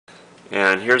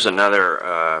And here's another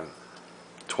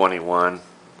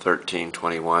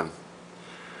 1321.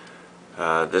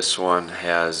 This one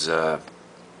has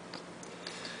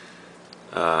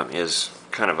is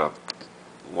kind of a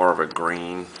more of a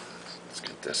green. Let's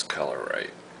get this color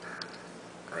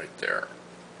right there,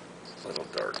 a little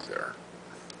dark there.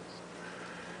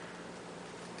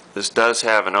 This does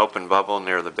have an open bubble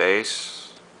near the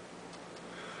base.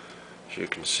 As you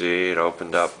can see, it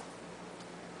opened up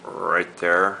right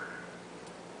there,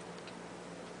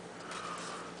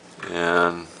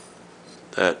 and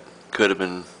that could have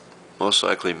been most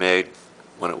likely made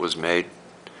when it was made,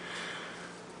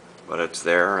 but it's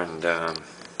there. And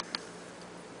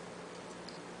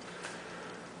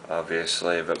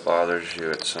obviously, if it bothers you,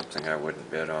 it's something I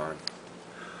wouldn't bid on.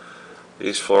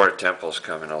 These FLORA temples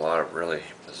come in a lot of really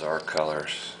bizarre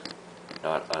colors,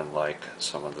 not unlike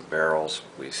some of the barrels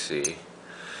we see.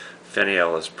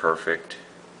 Finial is perfect.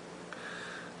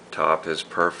 Top is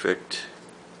perfect.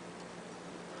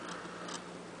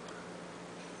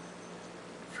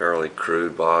 Fairly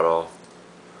crude bottle.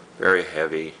 Very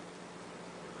heavy.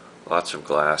 Lots of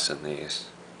glass in these.